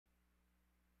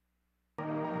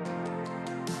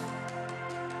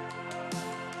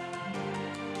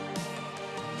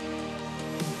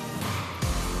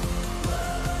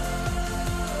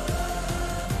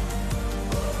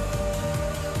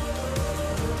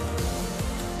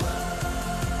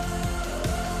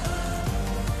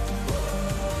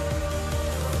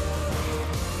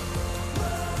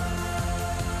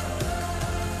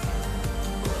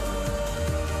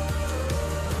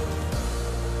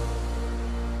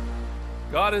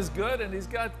God is good, and He's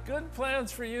got good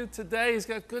plans for you today. He's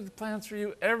got good plans for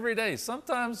you every day.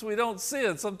 Sometimes we don't see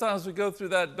it. Sometimes we go through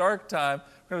that dark time.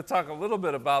 We're going to talk a little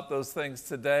bit about those things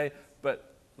today, but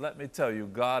let me tell you,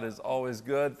 God is always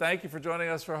good. Thank you for joining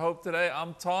us for Hope today.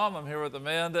 I'm Tom. I'm here with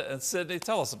Amanda and Sydney.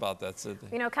 Tell us about that, Sydney.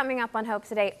 You know, coming up on Hope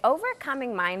today,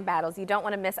 overcoming mind battles. You don't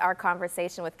want to miss our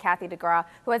conversation with Kathy DeGraw,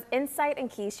 who has insight and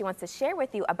keys she wants to share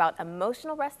with you about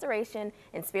emotional restoration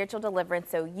and spiritual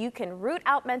deliverance so you can root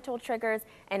out mental triggers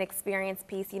and experience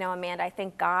peace. You know, Amanda, I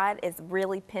think God is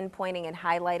really pinpointing and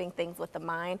highlighting things with the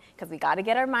mind, because we got to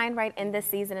get our mind right in this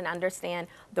season and understand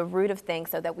the root of things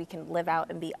so that we can live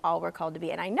out and be all we're called to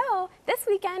be. And I know this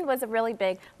weekend was a really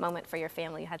big moment for your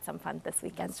family. You had some fun this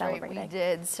weekend celebrating. Right, we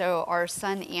did. So our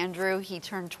son Andrew, he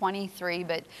turned 23,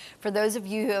 but for those of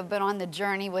you who have been on the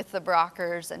journey with the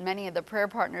Brockers and many of the prayer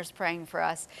partners praying for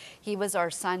us, he was our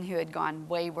son who had gone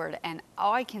wayward. And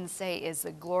all I can say is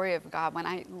the glory of God. When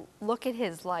I look at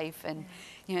his life, and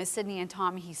you know, Sydney and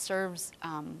Tom, he serves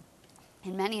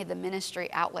in many of the ministry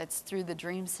outlets through the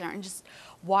Dream Center, and just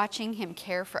watching him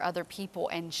care for other people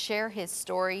and share his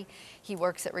story. He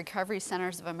works at Recovery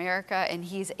Centers of America, and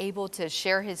he's able to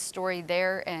share his story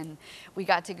there. And we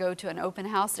got to go to an open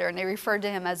house there, and they referred to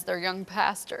him as their young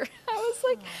pastor. I was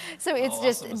like, so it's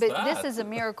just, awesome but this is a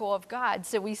miracle of God.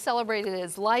 So we celebrated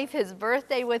his life, his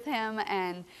birthday with him,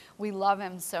 and we love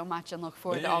him so much and look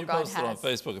forward to all God has. You posted on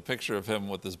Facebook a picture of him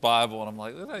with his Bible, and I'm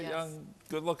like, look at that young,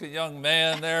 good-looking young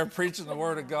man there preaching the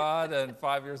Word of God. And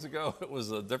 5 years ago, it was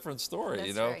a different story. That's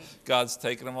you know, right. God's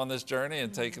taken him on this journey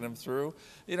and taken him through.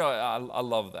 You know, I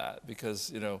love that, because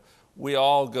you know, we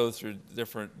all go through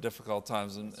different difficult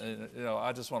times, and you know,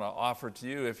 I just want to offer to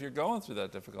you, if you're going through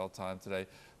that difficult time today,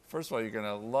 first of all, you're going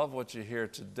to love what you hear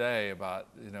today about,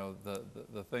 you know,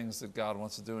 the things that God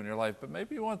wants to do in your life, but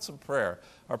maybe you want some prayer.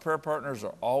 Our prayer partners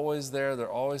are always there. They're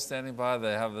always standing by.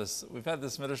 They have this, we've had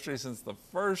this ministry since the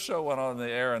first show went on the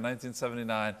air in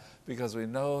 1979, because we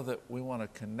know that we want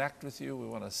to connect with you. We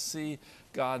want to see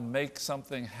God make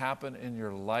something happen in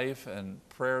your life, and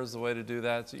prayer is the way to do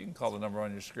that. So you can call the number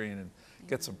on your screen and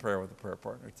get some prayer with a prayer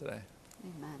partner today.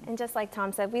 Amen. And just like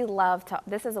Tom said, we love to,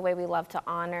 this is a way we love to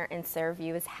honor and serve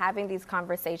you, is having these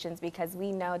conversations, because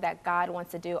we know that God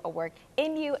wants to do a work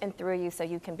in you and through you so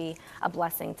you can be a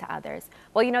blessing to others.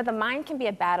 Well, you know, the mind can be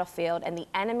a battlefield, and the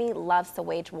enemy loves to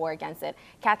wage war against it.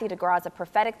 Kathy DeGraw is a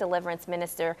prophetic deliverance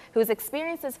minister whose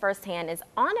experiences firsthand, is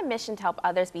on a mission to help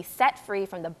others be set free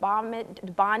from the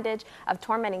bondage of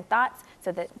tormenting thoughts,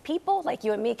 so that people like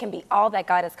you and me can be all that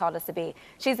God has called us to be.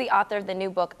 She's the author of the new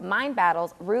book, Mind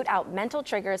Battles, Root Out Mental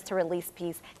Triggers to Release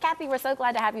Peace. Kathy, we're so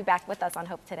glad to have you back with us on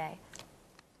Hope today.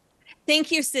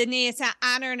 Thank you, Sydney. It's an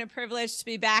honor and a privilege to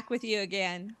be back with you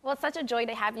again. Well, it's such a joy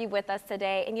to have you with us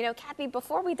today. And you know, Kathy,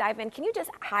 before we dive in, can you just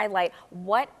highlight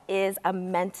what is a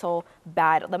mental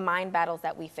battle, the mind battles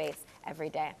that we face every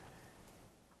day?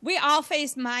 We all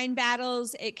face mind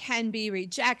battles. It can be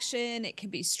rejection. It can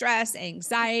be stress,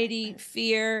 anxiety,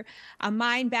 fear. A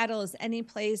mind battle is any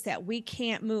place that we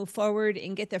can't move forward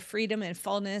and get the freedom and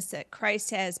fullness that Christ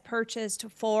has purchased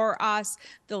for us.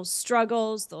 Those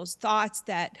struggles, those thoughts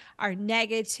that are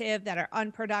negative, that are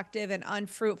unproductive and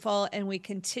unfruitful, and we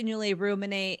continually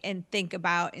ruminate and think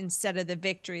about instead of the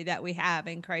victory that we have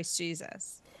in Christ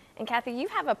Jesus. And Kathy, you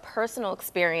have a personal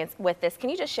experience with this. Can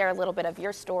you just share a little bit of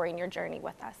your story and your journey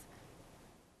with us?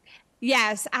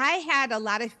 Yes, I had a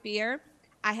lot of fear.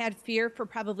 I had fear for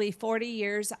probably 40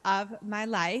 years of my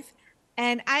life.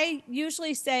 And I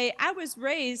usually say I was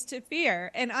raised to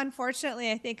fear. And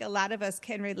unfortunately, I think a lot of us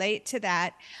can relate to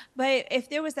that. But if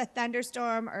there was a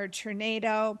thunderstorm or a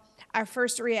tornado, our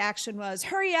first reaction was,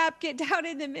 hurry up, get down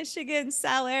in the Michigan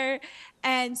cellar.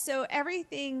 And so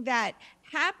everything that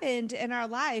happened in our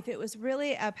life, it was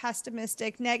really a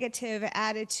pessimistic, negative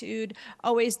attitude.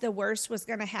 Always the worst was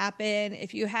going to happen.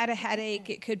 If you had a headache,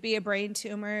 it could be a brain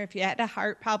tumor. If you had a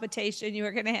heart palpitation, you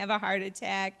were going to have a heart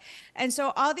attack. And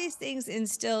so all these things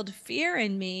instilled fear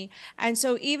in me. And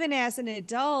so even as an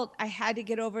adult, I had to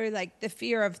get over like the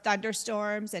fear of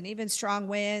thunderstorms and even strong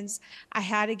winds. I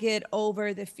had to get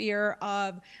over the fear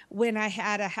of when I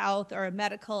had a health or a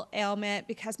medical ailment,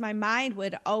 because my mind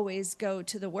would always go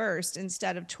to the worst instead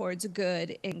of towards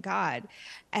good in God.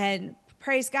 And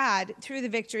praise God, through the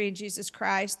victory in Jesus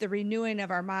Christ, the renewing of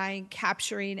our mind,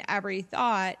 capturing every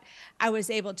thought, I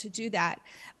was able to do that.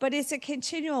 But it's a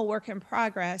continual work in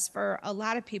progress for a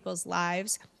lot of people's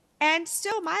lives, and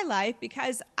still my life,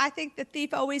 because I think the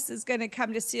thief always is going to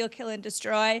come to steal, kill, and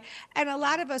destroy. And a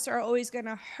lot of us are always going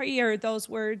to hear those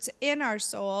words in our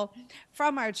soul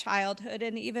from our childhood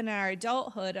and even our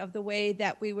adulthood of the way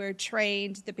that we were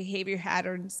trained, the behavior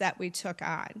patterns that we took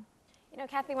on. You know,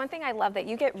 Kathy, one thing I love that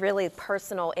you get really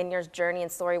personal in your journey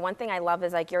and story. One thing I love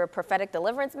is like you're a prophetic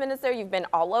deliverance minister. You've been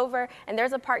all over. And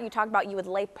there's a part you talk about you would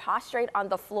lay prostrate on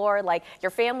the floor, like your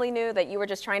family knew that you were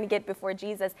just trying to get before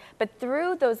Jesus. But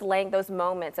through those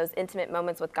moments, those intimate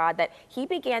moments with God, that he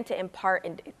began to impart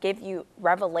and give you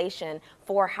revelation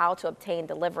for how to obtain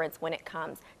deliverance when it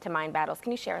comes to mind battles.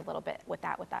 Can you share a little bit with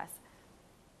that with us?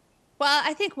 Well,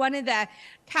 I think one of the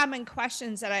common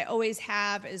questions that I always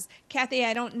have is, Kathy,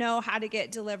 I don't know how to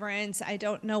get deliverance. I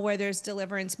don't know where there's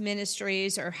deliverance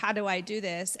ministries, or how do I do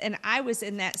this? And I was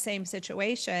in that same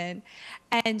situation.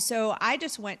 And so I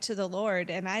just went to the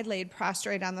Lord, and I laid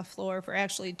prostrate on the floor for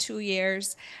actually 2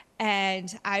 years.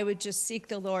 And I would just seek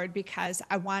the Lord because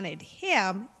I wanted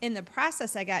him. In the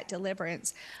process, I got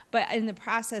deliverance. But in the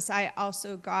process, I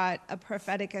also got a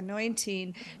prophetic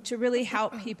anointing to really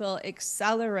help people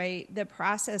accelerate the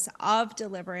process of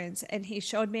deliverance. And he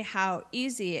showed me how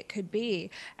easy it could be.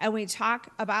 And we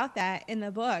talk about that in the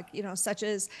book, you know, such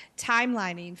as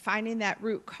timelining, finding that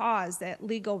root cause, that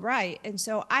legal right. And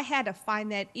so I had to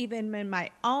find that even in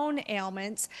my own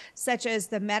ailments, such as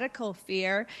the medical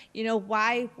fear. You know,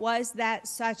 why was that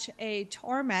such a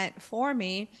torment for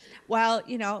me? Well,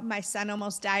 you know, my son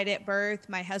almost died at birth.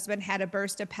 My husband had a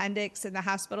burst appendix and the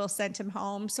hospital sent him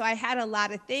home. So I had a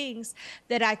lot of things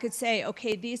that I could say,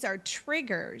 okay, these are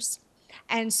triggers.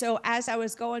 And so as I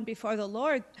was going before the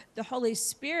Lord, the Holy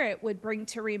Spirit would bring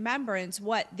to remembrance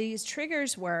what these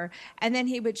triggers were. And then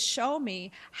he would show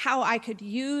me how I could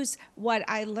use what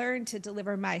I learned to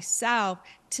deliver myself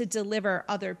to deliver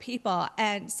other people.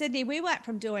 And Sydney, we went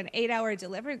from doing 8-hour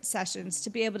deliverance sessions to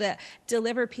be able to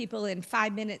deliver people in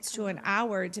 5 minutes to an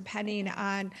hour, depending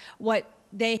on what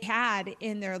they had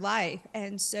in their life.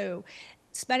 And so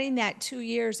spending that 2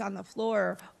 years on the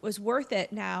floor was worth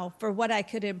it now for what I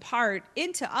could impart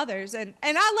into others. And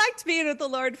I liked being with the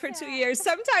Lord for 2 years.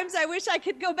 Sometimes I wish I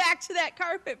could go back to that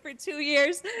carpet for 2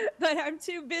 years, but I'm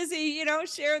too busy, you know,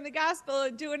 sharing the gospel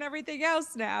and doing everything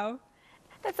else now.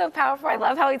 That's so powerful. I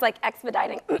love how he's like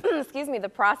expediting, excuse me, the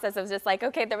process of just like,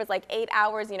 okay, there was like 8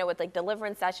 hours, you know, with like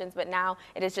deliverance sessions, but now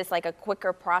it is just like a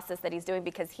quicker process that he's doing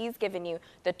because he's given you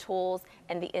the tools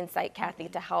and the insight, Kathy,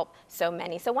 to help so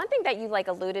many. So one thing that you like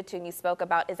alluded to and you spoke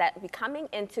about is that becoming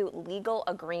into legal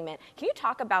agreement. Can you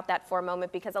talk about that for a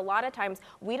moment? Because a lot of times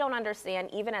we don't understand,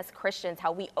 even as Christians,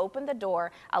 how we open the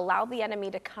door, allow the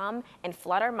enemy to come and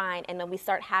flood our mind, and then we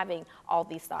start having all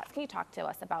these thoughts. Can you talk to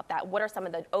us about that? What are some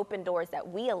of the open doors that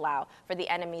we allow for the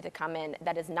enemy to come in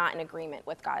that is not in agreement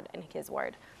with God and his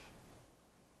word?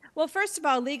 Well, first of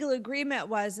all, legal agreement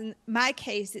was, in my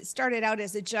case, it started out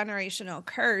as a generational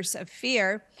curse of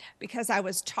fear because I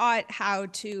was taught how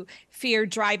to fear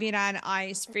driving on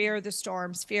ice, fear the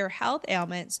storms, fear health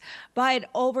ailments. But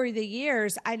over the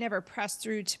years, I never pressed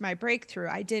through to my breakthrough.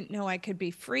 I didn't know I could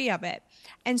be free of it.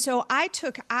 And so I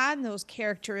took on those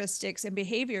characteristics and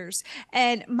behaviors.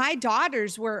 And my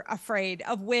daughters were afraid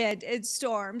of wind and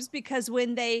storms because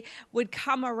when they would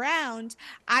come around,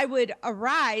 I would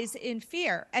arise in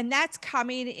fear. And that's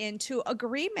coming into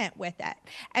agreement with it.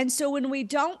 And so when we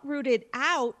don't root it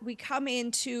out, we come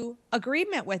into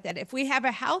agreement with it. If we have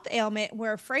a health ailment,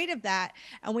 we're afraid of that,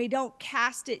 and we don't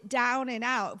cast it down and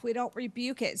out. If we don't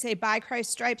rebuke it, say, by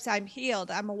Christ's stripes, I'm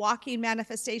healed. I'm a walking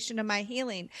manifestation of my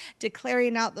healing,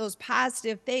 declaring out those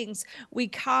positive things, we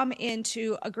come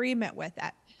into agreement with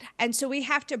it. And so we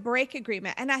have to break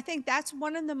agreement. And I think that's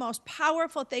one of the most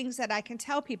powerful things that I can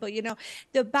tell people. You know,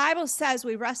 the Bible says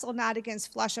we wrestle not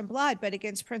against flesh and blood, but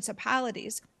against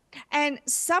principalities. And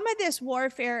some of this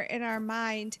warfare in our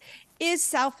mind is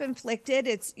self-inflicted.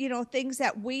 It's, you know, things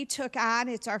that we took on.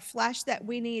 It's our flesh that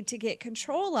we need to get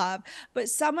control of. But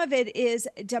some of it is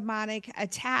demonic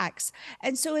attacks.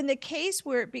 And so in the case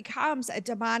where it becomes a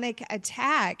demonic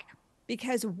attack,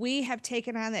 because we have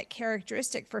taken on that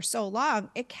characteristic for so long,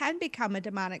 it can become a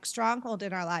demonic stronghold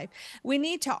in our life. We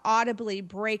need to audibly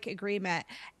break agreement,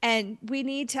 and we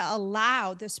need to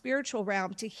allow the spiritual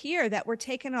realm to hear that we're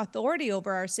taking authority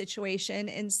over our situation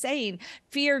and saying,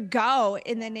 fear, go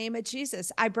in the name of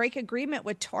Jesus. I break agreement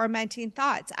with tormenting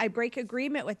thoughts. I break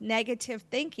agreement with negative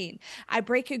thinking. I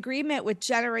break agreement with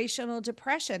generational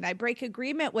depression. I break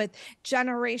agreement with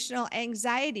generational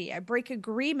anxiety. I break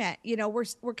agreement. You know,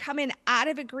 we're coming out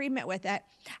of agreement with it,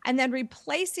 and then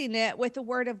replacing it with the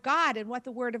word of God and what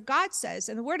the word of God says.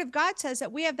 And the word of God says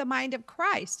that we have the mind of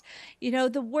Christ. You know,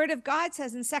 the word of God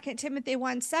says in 2 Timothy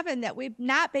 1:7 that we've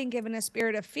not been given a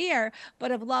spirit of fear,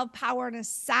 but of love, power, and a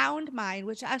sound mind,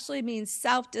 which actually means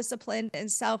self-disciplined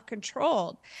and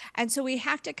self-controlled. And so we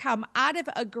have to come out of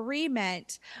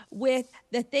agreement with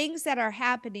the things that are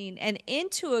happening and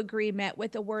into agreement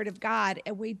with the word of God.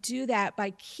 And we do that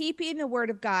by keeping the word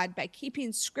of God, by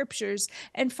keeping scriptures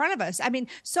in front of us. I mean,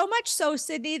 so much so,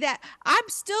 Sydney, that I'm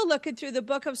still looking through the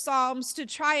book of Psalms to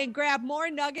try and grab more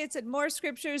nuggets and more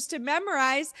scriptures to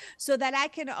memorize so that I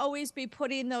can always be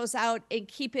putting those out and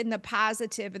keeping the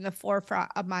positive in the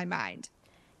forefront of my mind.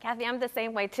 Kathy, I'm the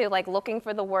same way too, like looking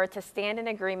for the word to stand in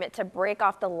agreement, to break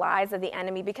off the lies of the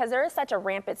enemy, because there is such a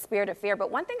rampant spirit of fear.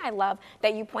 But one thing I love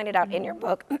that you pointed out in your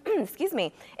book, excuse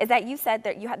me, is that you said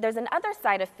that there's another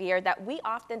side of fear that we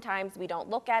oftentimes we don't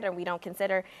look at or we don't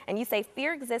consider. And you say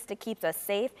fear exists to keep us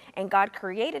safe, and God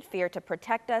created fear to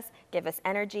protect us, give us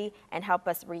energy, and help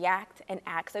us react and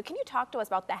act. So can you talk to us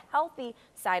about the healthy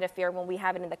side of fear when we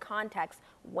have it in the context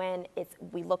when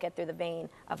we look at through the vein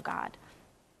of God?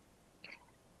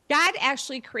 God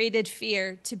actually created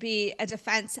fear to be a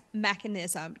defense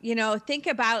mechanism. You know, think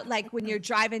about like when you're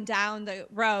driving down the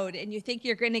road and you think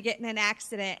you're going to get in an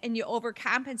accident and you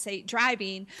overcompensate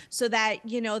driving so that,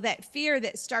 you know, that fear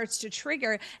that starts to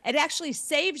trigger, it actually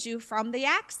saves you from the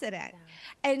accident.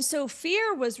 Yeah. And so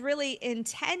fear was really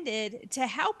intended to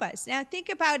help us. Now think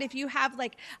about if you have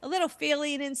like a little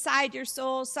feeling inside your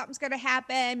soul, something's going to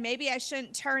happen. Maybe I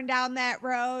shouldn't turn down that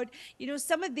road. You know,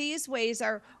 some of these ways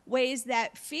are ways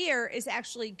that fear is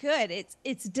actually good.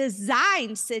 It's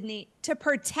designed, Sydney, to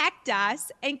protect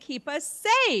us and keep us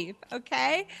safe,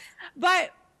 okay?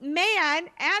 But man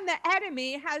and the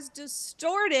enemy has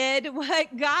distorted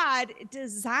what God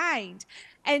designed.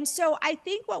 And so I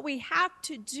think what we have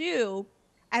to do,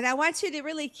 and I want you to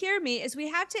really hear me, is we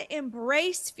have to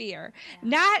embrace fear,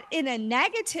 not in a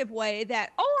negative way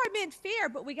that, oh, I'm in fear,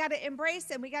 but we got to embrace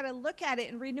it and we got to look at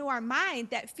it and renew our mind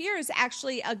that fear is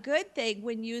actually a good thing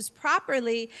when used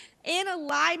properly in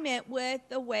alignment with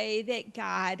the way that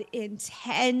God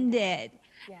intended.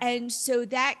 Yeah. And so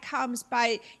that comes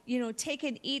by, you know,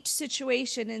 taking each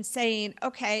situation and saying,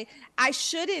 okay, I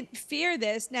shouldn't fear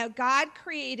this. Now, God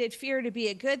created fear to be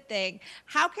a good thing.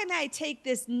 How can I take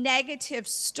this negative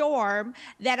storm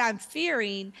that I'm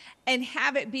fearing and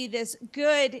have it be this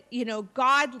good, you know,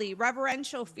 godly,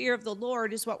 reverential fear of the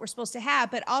Lord is what we're supposed to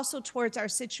have, but also towards our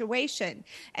situation.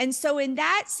 And so in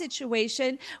that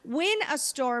situation, when a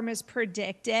storm is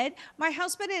predicted, my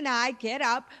husband and I get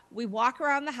up, we walk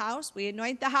around the house, we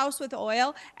anoint the house with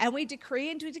oil, and we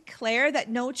decree and we declare that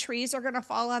no trees are going to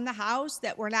fall on the house,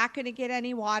 that we're not going to get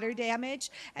any water damage.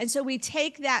 And so we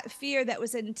take that fear that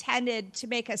was intended to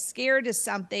make us scared of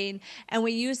something, and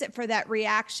we use it for that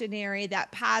reactionary,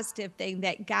 that positive thing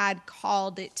that God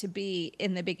called it to be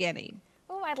in the beginning.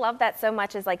 Oh, I love that so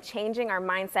much, is like changing our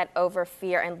mindset over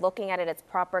fear and looking at it its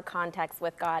proper context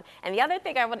with God. And the other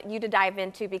thing I want you to dive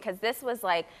into, because this was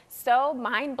like so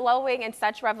mind-blowing and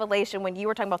such revelation when you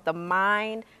were talking about the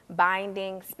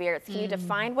mind-binding spirits. Can you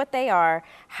define what they are,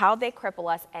 how they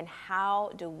cripple us, and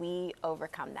how do we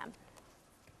overcome them?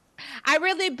 I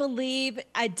really believe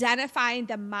identifying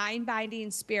the mind-binding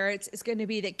spirits is going to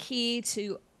be the key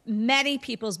to many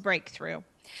people's breakthrough.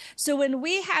 So when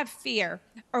we have fear,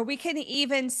 or we can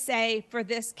even say for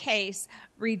this case,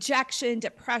 rejection,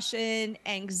 depression,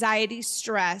 anxiety,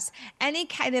 stress, any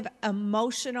kind of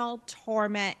emotional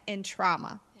torment and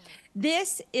trauma.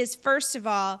 This is, first of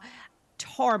all,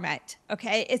 torment,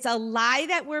 okay? It's a lie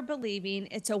that we're believing.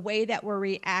 It's a way that we're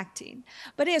reacting.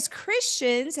 But as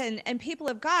Christians and people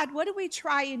of God, what do we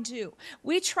try and do?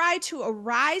 We try to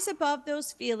arise above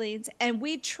those feelings, and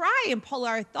we try and pull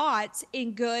our thoughts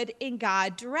in good, in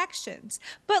God directions.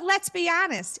 But let's be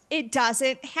honest, it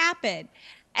doesn't happen.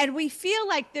 And we feel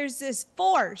like there's this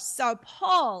force or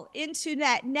pull into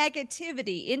that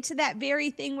negativity, into that very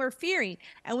thing we're fearing.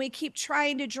 And we keep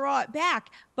trying to draw it back,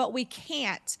 but we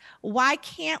can't. Why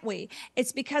can't we?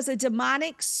 It's because a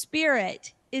demonic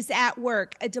spirit is at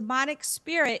work. A demonic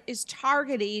spirit is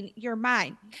targeting your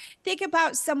mind. Think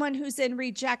about someone who's in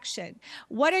rejection.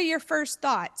 What are your first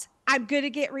thoughts? I'm going to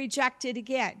get rejected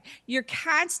again. You're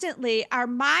constantly, our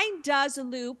mind does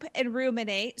loop and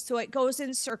ruminate, so it goes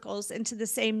in circles into the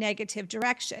same negative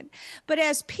direction. But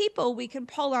as people, we can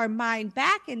pull our mind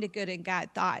back into good and God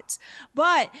thoughts.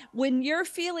 But when you're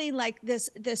feeling like this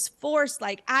force,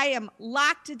 like I am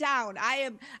locked down,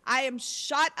 I am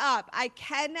shut up, I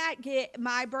cannot get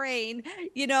my brain,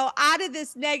 out of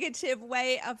this negative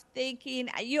way of thinking,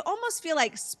 you almost feel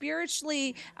like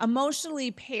spiritually,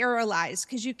 emotionally paralyzed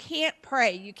because you can't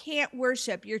pray, you can't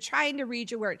worship, you're trying to read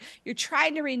your word, you're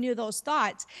trying to renew those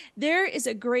thoughts. There is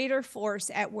a greater force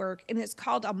at work, and it's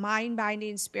called a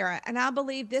mind-binding spirit. And I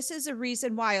believe this is a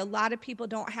reason why a lot of people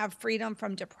don't have freedom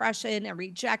from depression and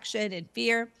rejection and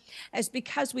fear, is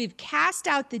because we've cast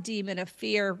out the demon of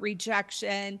fear,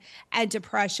 rejection, and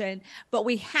depression, but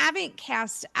we haven't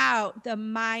cast out the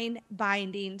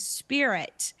mind-binding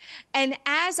spirit. And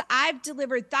as I've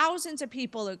delivered thousands of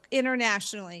people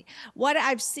internationally, what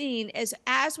I've seen is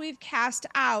as we've cast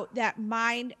out that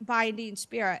mind-binding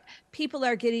spirit, people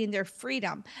are getting their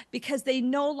freedom because they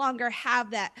no longer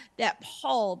have that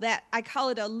pull, that I call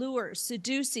it a lure,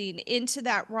 seducing into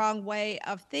that wrong way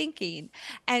of thinking.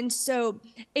 And so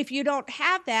if you don't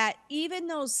have that, even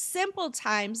those simple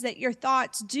times that your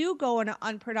thoughts do go in an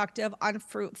unproductive,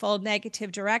 unfruitful,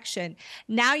 negative direction,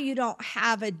 now you don't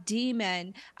have a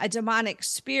demon, a demonic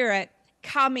spirit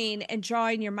coming and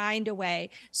drawing your mind away.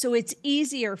 So it's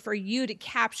easier for you to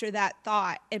capture that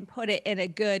thought and put it in a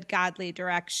good, godly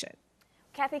direction.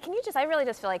 Kathy, can you I really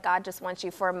just feel like God just wants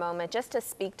you for a moment just to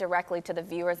speak directly to the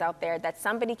viewers out there, that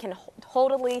somebody can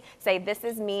totally say, this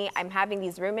is me, I'm having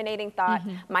these ruminating thoughts,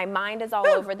 my mind is all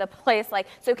over the place.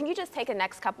 So can you just take the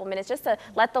next couple minutes just to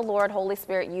let the Lord, Holy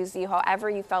Spirit use you however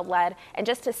you felt led, and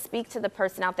just to speak to the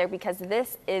person out there, because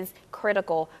this is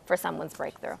critical for someone's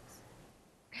breakthrough.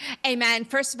 Amen.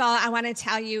 First of all, I want to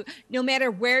tell you, no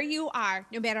matter where you are,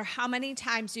 no matter how many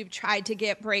times you've tried to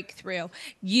get breakthrough,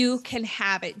 you can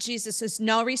have it. Jesus is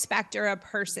no respecter of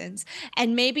persons.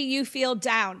 And maybe you feel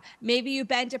down. Maybe you've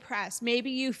been depressed. Maybe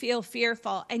you feel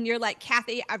fearful. And you're like,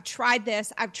 Kathy, I've tried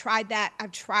this. I've tried that.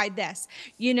 I've tried this.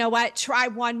 You know what? Try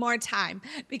one more time,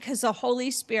 because the Holy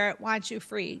Spirit wants you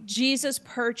free. Jesus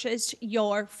purchased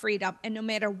your freedom. And no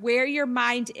matter where your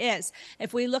mind is,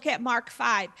 if we look at Mark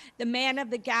 5, the man of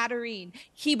the Gadarene,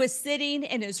 he was sitting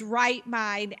in his right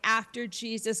mind after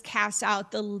Jesus cast out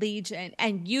the legion,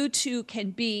 and you too can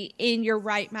be in your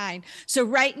right mind. So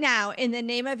right now, in the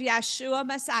name of Yeshua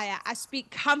Messiah, I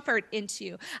speak comfort into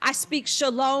you. I speak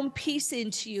shalom, peace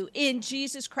into you in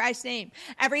Jesus Christ's name.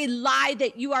 Every lie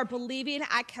that you are believing,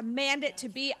 I command it to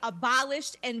be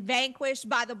abolished and vanquished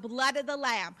by the blood of the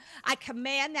Lamb. I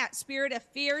command that spirit of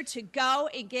fear to go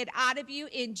and get out of you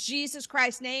in Jesus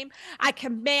Christ's name. I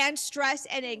command stress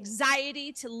and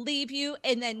anxiety to leave you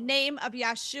in the name of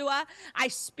Yeshua. I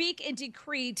speak and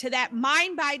decree to that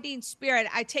mind-binding spirit.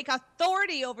 I take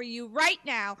authority over you right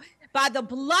now by the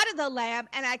blood of the Lamb,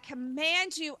 and I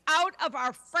command you out of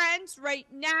our friends right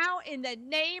now in the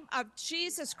name of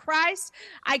Jesus Christ.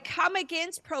 I come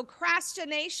against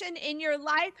procrastination in your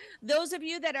life. Those of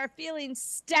you that are feeling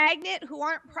stagnant, who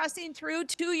aren't pressing through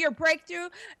to your breakthrough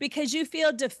because you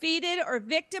feel defeated or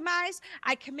victimized,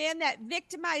 I command that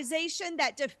victimization,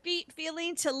 that defeat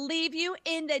feeling to leave you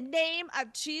in the name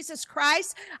of Jesus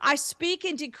Christ. I speak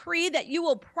and decree that you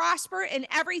will prosper in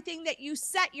everything that you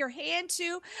set your hand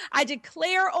to. I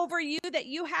declare over you that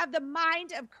you have the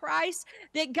mind of Christ,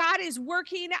 that God is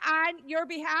working on your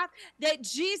behalf, that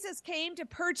Jesus came to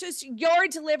purchase your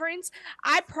deliverance.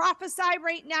 I prophesy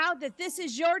right now that this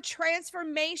is your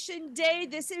transformation day.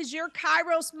 This is your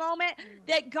Kairos moment,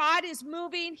 that God is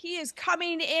moving. He is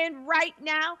coming in right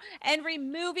now and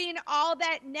removing all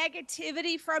that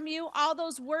negativity from you, all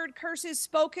those word curses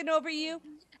spoken over you.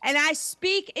 And I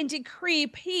speak and decree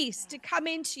peace to come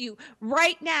into you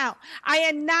right now. I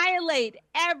annihilate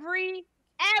every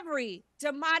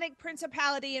demonic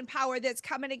principality and power that's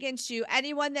coming against you,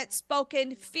 anyone that's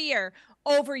spoken fear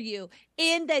over you,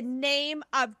 in the name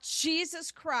of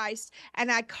Jesus Christ.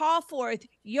 And I call forth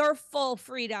your full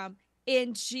freedom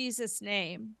in Jesus'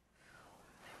 name.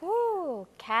 Whew,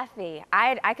 Kathy,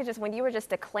 I could just, when you were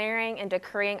just declaring and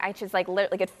decreeing, I just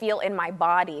literally could feel in my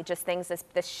body just things,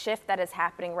 this shift that is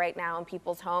happening right now in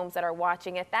people's homes that are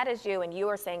watching. If that is you and you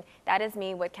are saying, that is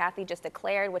me, what Kathy just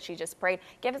declared, what she just prayed,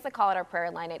 give us a call at our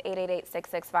prayer line at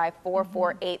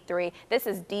 888-665-4483. This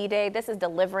is D-Day, this is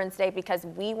Deliverance Day, because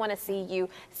we want to see you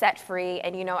set free.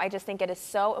 And I just think it is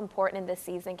so important in this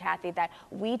season, Kathy, that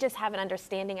we just have an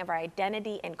understanding of our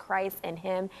identity in Christ and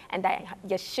Him, and that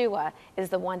Yeshua is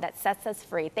the one one that sets us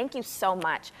free. Thank you so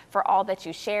much for all that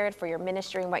you shared, for your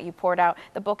ministry and what you poured out.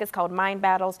 The book is called Mind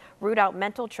Battles, Root Out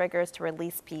Mental Triggers to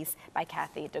Release Peace by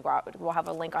Kathy DeGraw. We'll have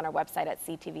a link on our website at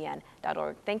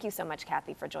ctvn.org. Thank you so much,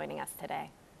 Kathy, for joining us today.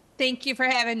 Thank you for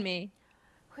having me.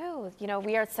 Whew, you know,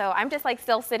 we are so, I'm just like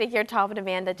still sitting here, Tom and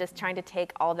Amanda, just trying to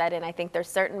take all that in. I think there's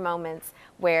certain moments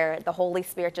where the Holy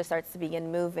Spirit just starts to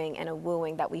begin moving and a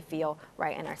wooing that we feel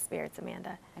right in our spirits,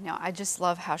 Amanda. I know, I just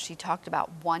love how she talked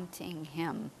about wanting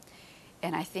him.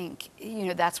 And I think, you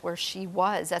know, that's where she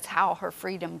was. That's how her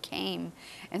freedom came.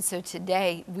 And so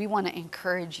today we want to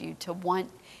encourage you to want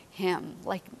him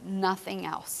like nothing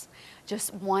else.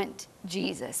 Just want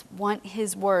Jesus, want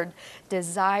his word,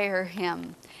 desire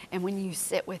him. And when you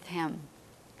sit with him,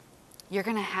 you're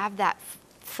going to have that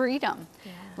freedom.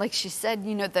 Yeah. Like she said,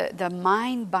 you know, the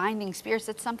mind-binding spirits,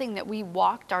 that's something that we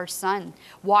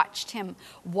watched him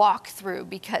walk through,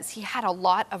 because he had a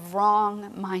lot of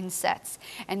wrong mindsets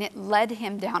and it led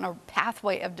him down a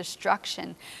pathway of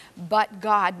destruction. But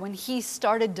God, when he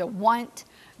started to want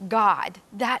God,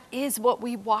 that is what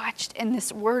we watched, and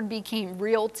this word became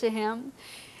real to him.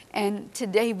 And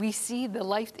today we see the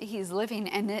life that he's living,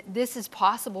 and this is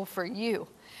possible for you.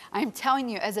 I'm telling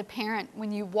you, as a parent,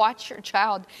 when you watch your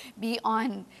child be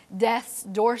on death's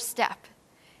doorstep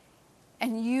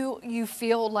and you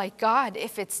feel like, God,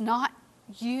 if it's not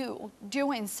you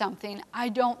doing something, I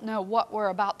don't know what we're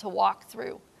about to walk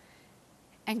through.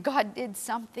 And God did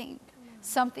something.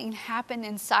 Something happened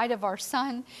inside of our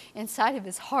son, inside of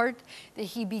his heart, that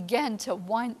he began to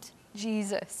want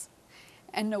Jesus.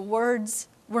 And the words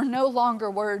were no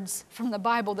longer words from the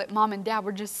Bible that mom and dad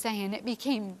were just saying. It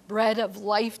became bread of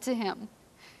life to him.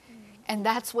 And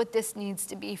that's what this needs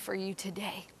to be for you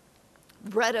today.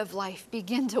 Bread of life.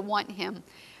 Begin to want him.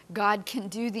 God can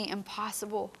do the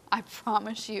impossible. I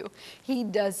promise you, he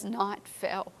does not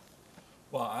fail.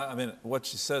 Well, I mean, what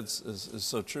she said is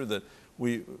so true, that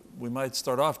we might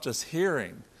start off just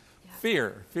hearing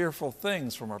fearful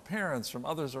things from our parents, from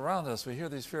others around us. We hear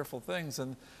these fearful things,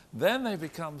 and then they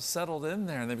become settled in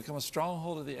there, and they become a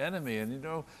stronghold of the enemy. And you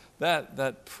know,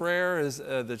 that prayer is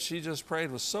that she just prayed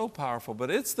was so powerful,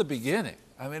 but it's the beginning.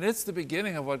 I mean, it's the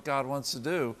beginning of what God wants to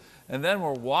do. And then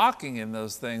we're walking in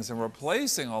those things and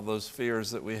replacing all those fears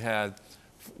that we had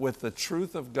with the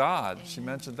truth of God. Amen. She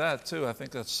mentioned that too. I think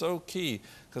that's so key,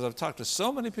 because I've talked to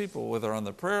so many people, whether on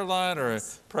the prayer line or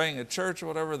praying at church or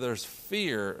whatever, there's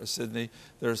fear, Sydney.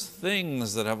 There's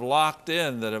things that have locked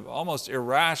in that have almost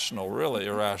irrational, really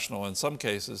irrational in some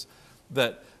cases,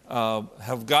 that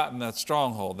have gotten that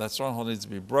stronghold. That stronghold needs to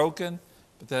be broken,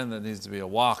 but then there needs to be a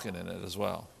walking in it as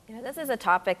well. You know, this is a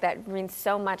topic that means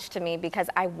so much to me, because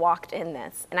I walked in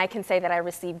this, and I can say that I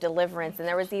received deliverance. And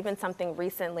there was even something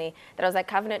recently that I was at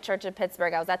Covenant Church in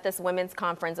Pittsburgh. I was at this women's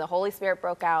conference. The Holy Spirit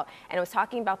broke out, and it was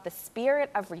talking about the spirit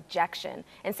of rejection.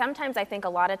 And sometimes I think a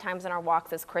lot of times in our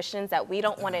walks as Christians that we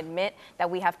don't want to admit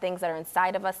that we have things that are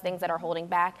inside of us, things that are holding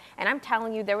back. And I'm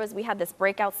telling you, we had this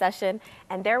breakout session,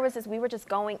 and we were just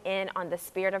going in on the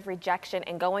spirit of rejection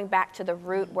and going back to the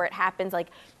root where it happens, like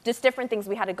just different things.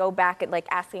 We had to go back and like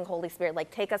asking Holy Spirit,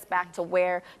 like take us back to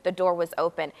where the door was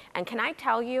open. And can I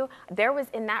tell you, there was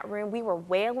in that room, we were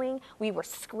wailing, we were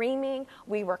screaming,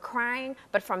 we were crying.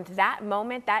 But from that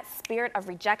moment, that spirit of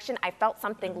rejection, I felt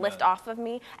something lift off of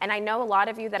me. And I know a lot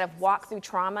of you that have walked through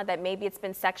trauma, that maybe it's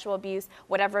been sexual abuse,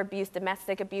 whatever abuse,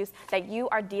 domestic abuse, that you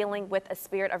are dealing with a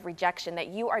spirit of rejection, that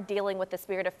you are dealing with the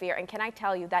spirit of fear. And can I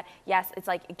tell you that, yes, it's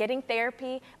like getting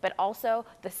therapy, but also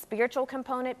the spiritual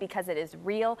component, because it is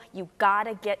real. You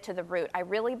gotta get to the root. I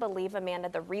really believe, Amanda,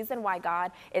 the reason why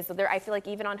God is there, I feel like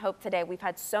even on Hope Today, we've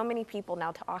had so many people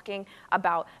now talking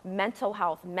about mental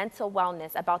health, mental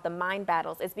wellness, about the mind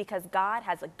battles, is because God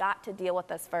has got to deal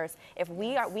with us first. If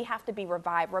we have to be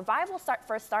revived. Revival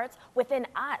first starts within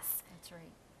us. That's right.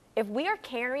 If we are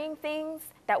carrying things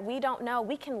that we don't know,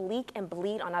 we can leak and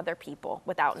bleed on other people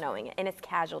without knowing it, and it's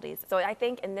casualties. So I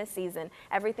think in this season,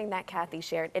 everything that Kathy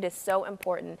shared, it is so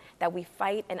important that we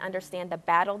fight and understand the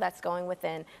battle that's going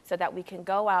within, so that we can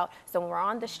go out, so when we're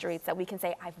on the streets, that we can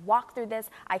say, I've walked through this,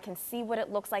 I can see what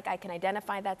it looks like, I can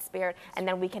identify that spirit, and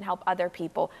then we can help other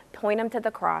people, point them to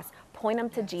the cross, point them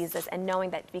to Jesus, and knowing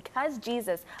that because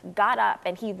Jesus got up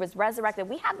and he was resurrected,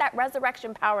 we have that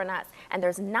resurrection power in us, and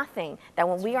there's nothing that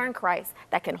when we are in Christ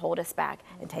that can hold us back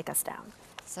and take us down.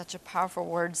 Such a powerful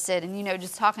word, Sid. And you know,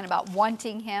 just talking about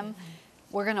wanting him,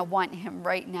 we're going to want him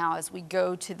right now as we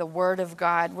go to the Word of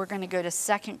God. We're going to go to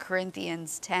 2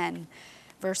 Corinthians 10,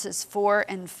 verses 4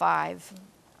 and 5.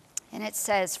 And it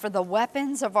says, for the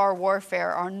weapons of our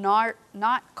warfare are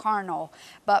not carnal,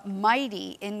 but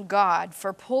mighty in God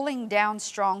for pulling down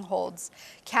strongholds,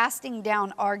 casting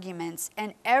down arguments,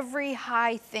 and every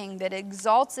high thing that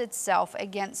exalts itself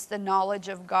against the knowledge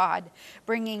of God,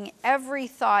 bringing every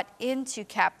thought into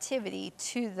captivity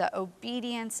to the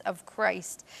obedience of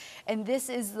Christ. And this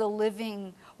is the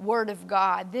living Word of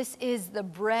God. This is the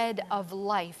bread of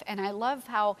life. And I love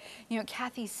how,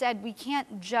 Kathy said, we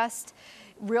can't just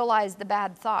realize the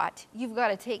bad thought. You've got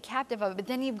to take captive of it, but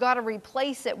then you've got to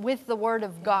replace it with the Word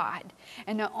of God.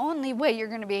 And the only way you're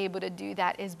going to be able to do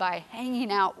that is by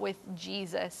hanging out with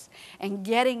Jesus and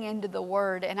getting into the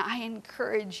Word. And I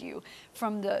encourage you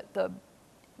from the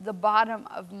bottom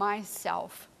of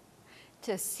myself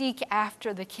to seek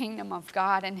after the kingdom of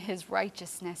God and His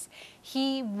righteousness.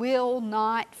 He will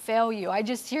not fail you. I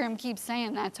just hear Him keep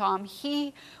saying that, Tom.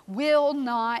 He will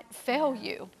not fail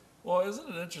you. Well, isn't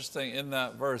it interesting in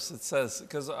that verse it says,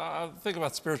 because I think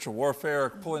about spiritual warfare,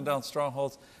 pulling down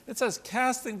strongholds, it says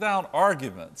casting down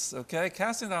arguments, okay?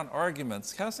 Casting down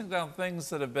arguments, casting down things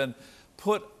that have been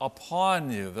put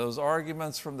upon you, those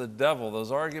arguments from the devil,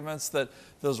 those arguments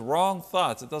those wrong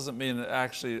thoughts. It doesn't mean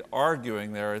actually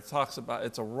arguing there. It talks about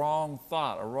it's a wrong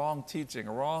thought, a wrong teaching,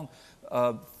 a wrong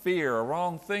fear, a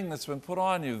wrong thing that's been put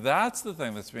on you. That's the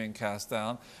thing that's being cast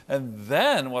down. And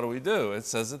then what do? It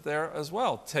says it there as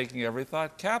well, taking every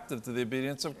thought captive to the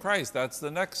obedience of Christ. That's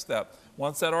the next step.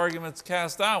 Once that argument's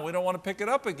cast down, we don't want to pick it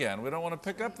up again. We don't want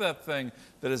to pick up that thing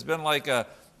that has been like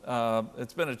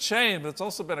it's been a chain, but it's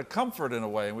also been a comfort in a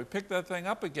way, and we pick that thing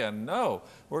up again. No,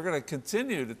 we're going to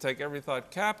continue to take every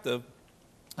thought captive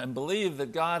and believe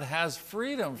that God has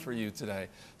freedom for you today.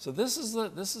 So this is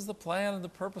the plan and the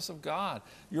purpose of God.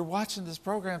 You're watching this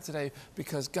program today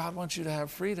because God wants you to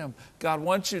have freedom. God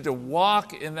wants you to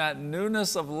walk in that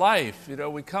newness of life.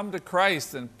 We come to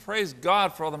Christ and praise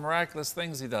God for all the miraculous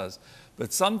things He does.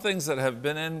 But some things that have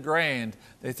been ingrained,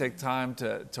 they take time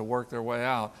to work their way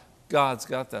out. God's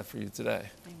got that for you today.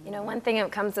 One thing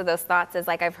that comes to those thoughts is,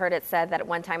 like I've heard it said that at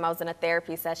one time I was in a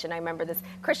therapy session. I remember this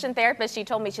Christian therapist, she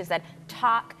told me, she said,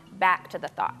 talk back to the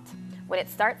thought. When it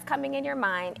starts coming in your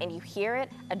mind and you hear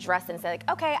it, address it and say, like,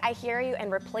 okay, I hear you,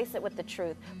 and replace it with the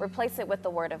truth. Replace it with the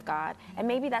Word of God. And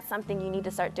maybe that's something you need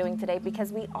to start doing today,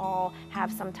 because we all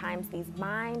have sometimes these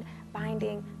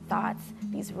mind-binding thoughts,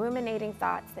 these ruminating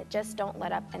thoughts that just don't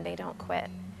let up and they don't quit.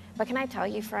 But can I tell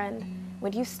you, friend,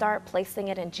 when you start placing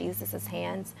it in Jesus'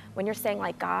 hands, when you're saying,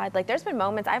 like, God, like, there's been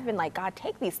moments I've been like, God,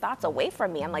 take these thoughts away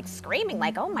from me. I'm like screaming,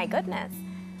 like, oh my goodness.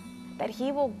 That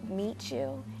He will meet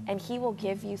you and He will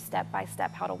give you step by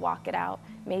step how to walk it out.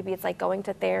 Maybe it's like going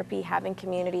to therapy, having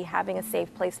community, having a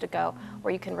safe place to go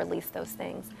where you can release those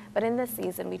things. But in this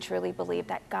season, we truly believe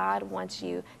that God wants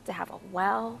you to have a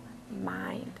well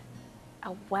mind,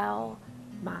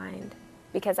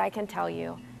 because I can tell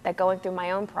you that going through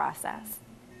my own process,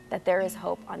 that there is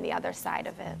hope on the other side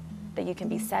of it, that you can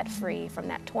be set free from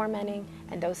that tormenting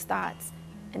and those thoughts,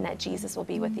 and that Jesus will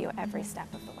be with you every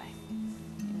step of the way.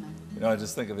 I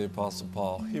just think of the Apostle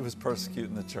Paul. He was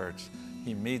persecuting the church.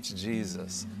 He meets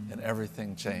Jesus, and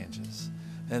everything changes.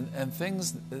 And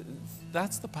things,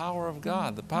 that's the power of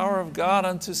God, the power of God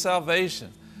unto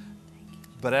salvation.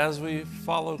 But as we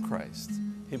follow Christ,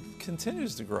 He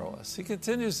continues to grow us. He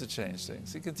continues to change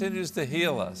things. He continues to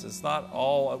heal us. It's not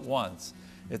all at once.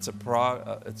 It's a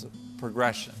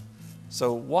progression.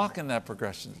 So walk in that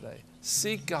progression today.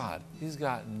 Seek God. He's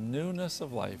got newness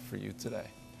of life for you today.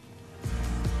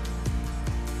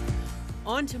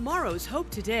 On tomorrow's Hope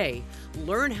Today,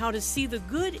 learn how to see the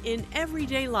good in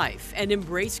everyday life and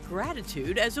embrace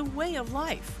gratitude as a way of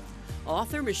life.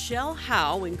 Author Michelle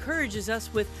Howe encourages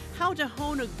us with how to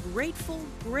hone a grateful,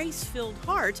 grace-filled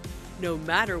heart no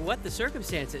matter what the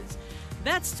circumstances.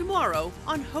 That's tomorrow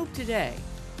on Hope Today.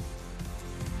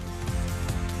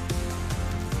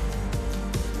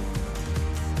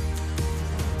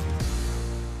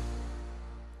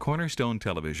 Cornerstone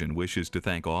Television wishes to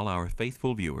thank all our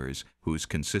faithful viewers whose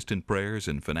consistent prayers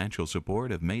and financial support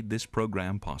have made this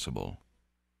program possible.